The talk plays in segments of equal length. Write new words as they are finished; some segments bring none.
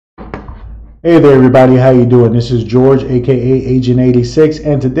Hey there everybody, how you doing? This is George, aka Agent 86,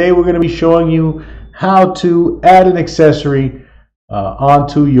 and today we're going to be showing you how to add an accessory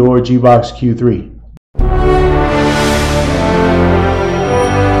onto your Gbox Q3.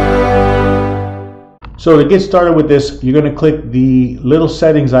 So to get started with this, you're going to click the little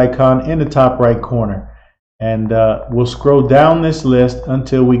settings icon in the top right corner, and we'll scroll down this list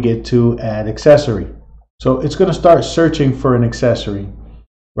until we get to add accessory. So it's going to start searching for an accessory.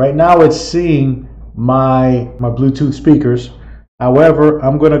 Right now it's seeing my Bluetooth speakers. However,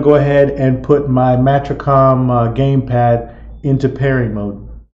 I'm going to go ahead and put my Matricom Gamepad into pairing mode.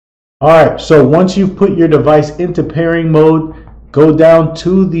 Alright, so once you've put your device into pairing mode, go down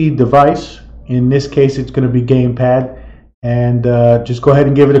to the device. In this case it's going to be Gamepad, and just go ahead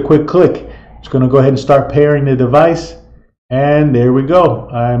and give it a quick click. It's going to go ahead and start pairing the device, and there we go.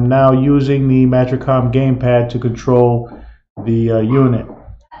 I'm now using the Matricom Gamepad to control the unit.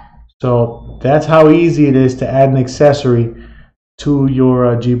 So that's how easy it is to add an accessory to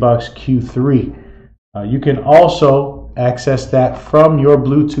your Gbox Q3. You can also access that from your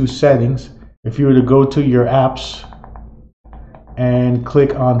Bluetooth settings. If you were to go to your apps and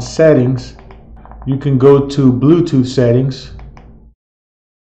click on settings, you can go to Bluetooth settings,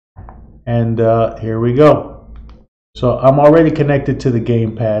 and here we go. So I'm already connected to the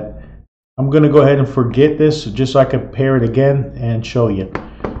Gamepad. I'm going to go ahead and forget this just so I can pair it again and show you.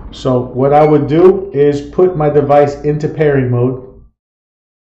 So what I would do is put my device into pairing mode.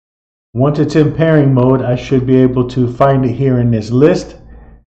 Once it's in pairing mode, I should be able to find it here in this list.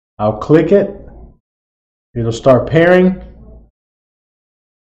 I'll click it. It'll start pairing.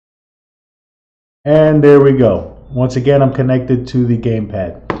 And there we go. Once again, I'm connected to the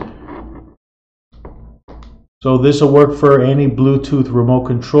Gamepad. So this will work for any Bluetooth remote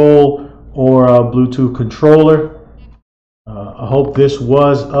control or a Bluetooth controller. I hope this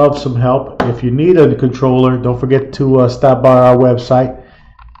was of some help. If you need a controller, don't forget to stop by our website.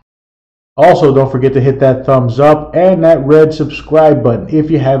 Also, don't forget to hit that thumbs up and that red subscribe button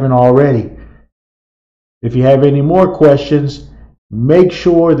if you haven't already. If you have any more questions, make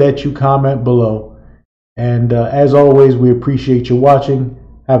sure that you comment below. And as always, we appreciate you watching.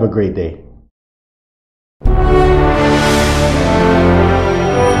 Have a great day.